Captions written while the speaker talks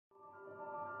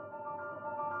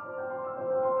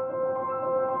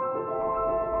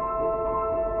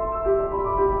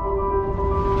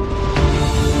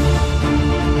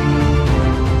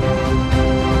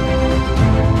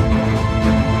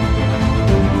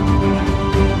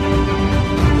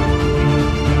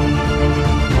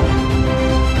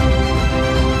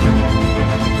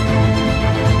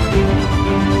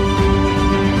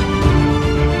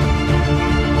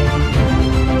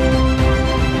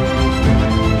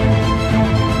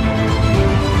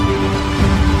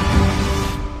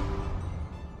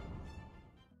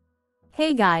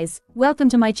Hey guys, welcome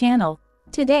to my channel.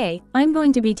 Today, I'm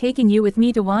going to be taking you with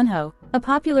me to Wanho, a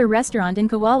popular restaurant in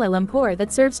Kuala Lumpur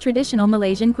that serves traditional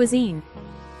Malaysian cuisine.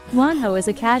 Wanho is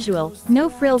a casual,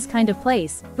 no-frills kind of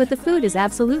place, but the food is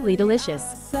absolutely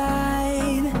delicious.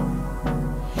 The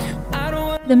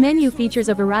menu features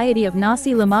a variety of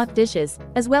Nasi Lemak dishes,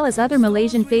 as well as other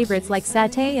Malaysian favorites like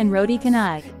satay and roti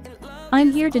canai.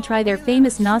 I'm here to try their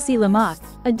famous Nasi Lemak,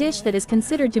 a dish that is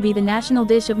considered to be the national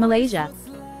dish of Malaysia.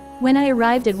 When I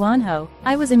arrived at Wanho,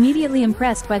 I was immediately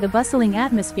impressed by the bustling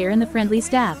atmosphere and the friendly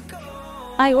staff.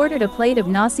 I ordered a plate of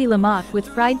Nasi Lemak with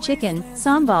fried chicken,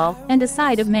 sambal, and a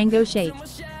side of mango shake.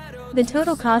 The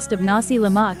total cost of Nasi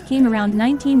Lemak came around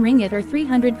 19 ringgit or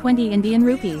 320 Indian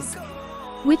rupees,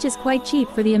 which is quite cheap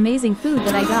for the amazing food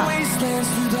that I got.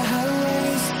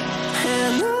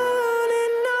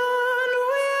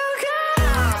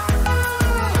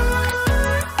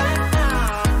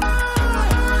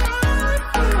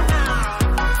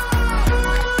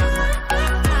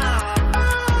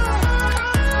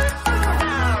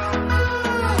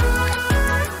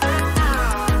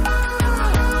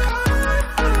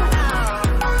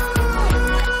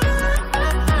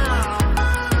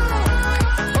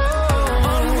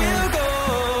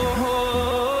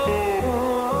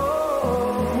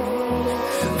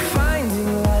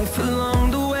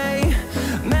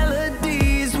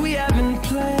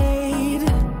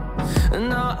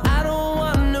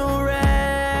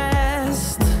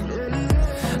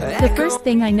 The first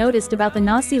thing I noticed about the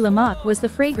Nasi Lemak was the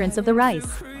fragrance of the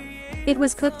rice. It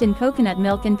was cooked in coconut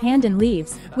milk and pandan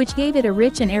leaves, which gave it a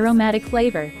rich and aromatic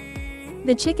flavor.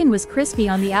 The chicken was crispy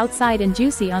on the outside and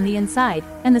juicy on the inside,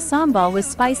 and the sambal was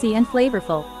spicy and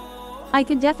flavorful. I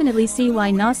could definitely see why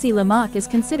Nasi Lemak is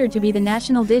considered to be the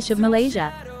national dish of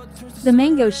Malaysia. The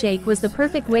mango shake was the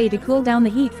perfect way to cool down the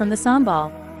heat from the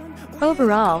sambal.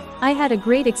 Overall, I had a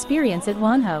great experience at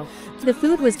Wanho. The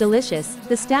food was delicious,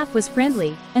 the staff was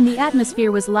friendly, and the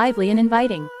atmosphere was lively and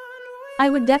inviting. I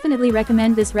would definitely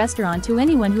recommend this restaurant to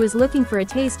anyone who is looking for a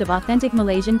taste of authentic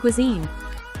Malaysian cuisine.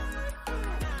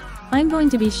 I'm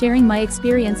going to be sharing my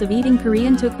experience of eating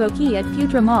Korean tteokbokki at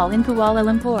Putra Mall in Kuala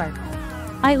Lumpur.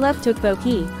 I love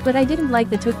tteokbokki, but I didn't like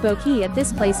the tteokbokki at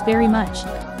this place very much.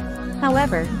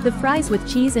 However, the fries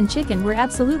with cheese and chicken were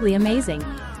absolutely amazing.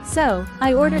 So,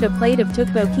 I ordered a plate of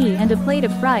tteokbokki and a plate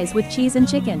of fries with cheese and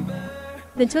chicken.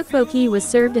 The tteokbokki was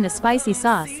served in a spicy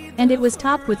sauce, and it was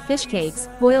topped with fish cakes,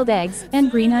 boiled eggs, and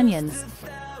green onions.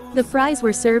 The fries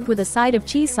were served with a side of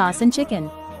cheese sauce and chicken.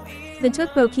 The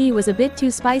tteokbokki was a bit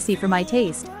too spicy for my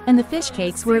taste, and the fish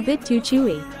cakes were a bit too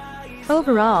chewy.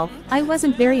 Overall, I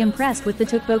wasn't very impressed with the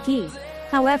tteokbokki.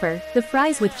 However, the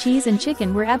fries with cheese and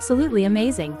chicken were absolutely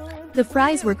amazing. The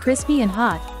fries were crispy and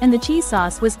hot, and the cheese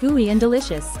sauce was gooey and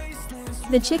delicious.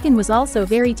 The chicken was also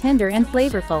very tender and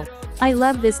flavorful. I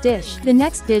love this dish. The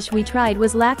next dish we tried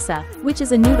was Laksa, which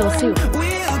is a noodle soup.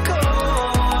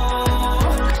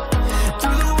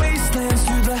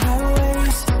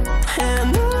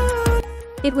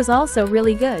 It was also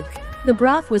really good. The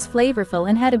broth was flavorful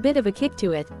and had a bit of a kick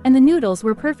to it, and the noodles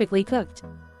were perfectly cooked.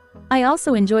 I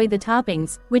also enjoyed the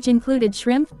toppings, which included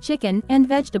shrimp, chicken, and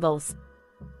vegetables.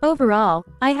 Overall,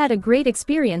 I had a great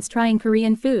experience trying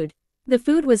Korean food. The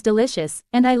food was delicious,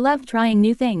 and I loved trying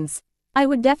new things. I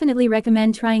would definitely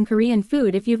recommend trying Korean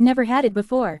food if you've never had it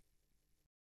before.